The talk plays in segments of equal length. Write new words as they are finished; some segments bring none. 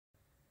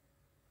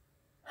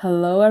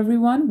Hello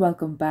everyone,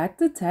 welcome back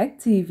to Tech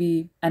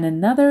TV and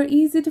another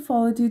easy to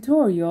follow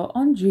tutorial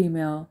on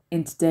Gmail.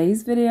 In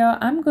today's video,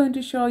 I'm going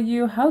to show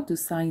you how to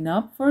sign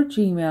up for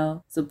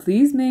Gmail. So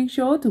please make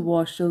sure to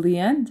watch till the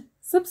end.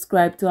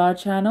 Subscribe to our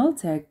channel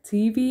Tech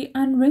TV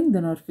and ring the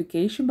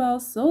notification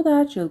bell so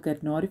that you'll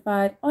get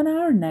notified on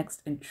our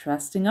next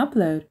interesting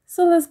upload.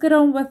 So let's get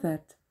on with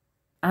it.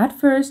 At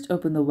first,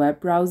 open the web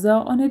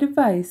browser on your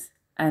device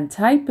and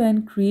type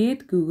in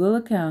Create Google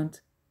Account.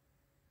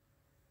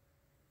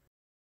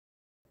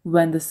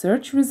 When the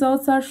search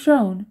results are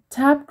shown,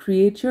 tap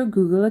Create your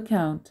Google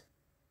account.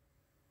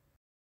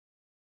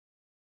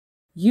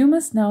 You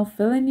must now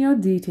fill in your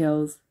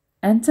details.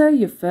 Enter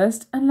your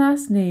first and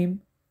last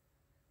name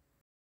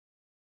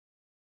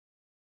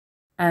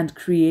and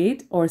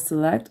create or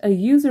select a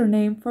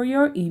username for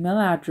your email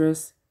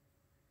address.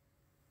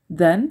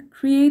 Then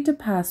create a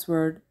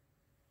password.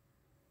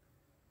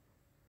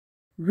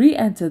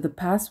 Re-enter the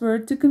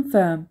password to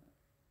confirm.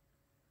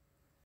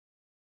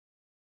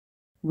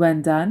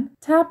 When done,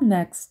 tap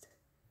Next.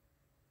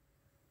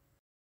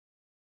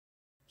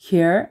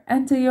 Here,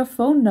 enter your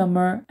phone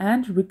number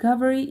and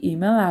recovery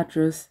email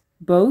address.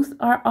 Both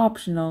are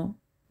optional.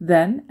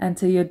 Then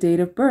enter your date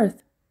of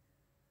birth.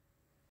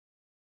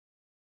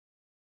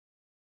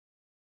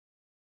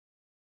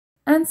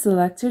 And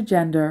select your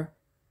gender.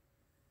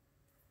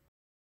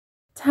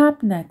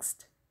 Tap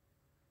Next.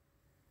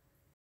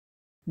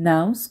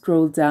 Now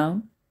scroll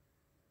down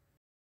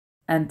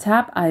and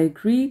tap I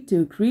agree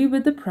to agree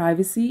with the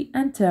privacy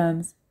and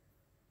terms.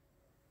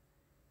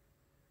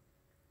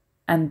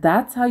 And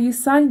that's how you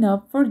sign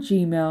up for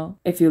Gmail.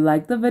 If you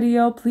liked the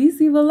video, please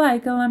leave a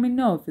like and let me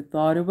know if you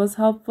thought it was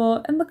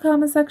helpful in the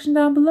comment section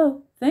down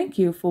below. Thank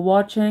you for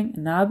watching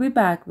and I'll be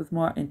back with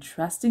more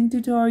interesting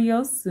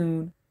tutorials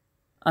soon.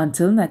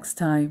 Until next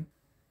time.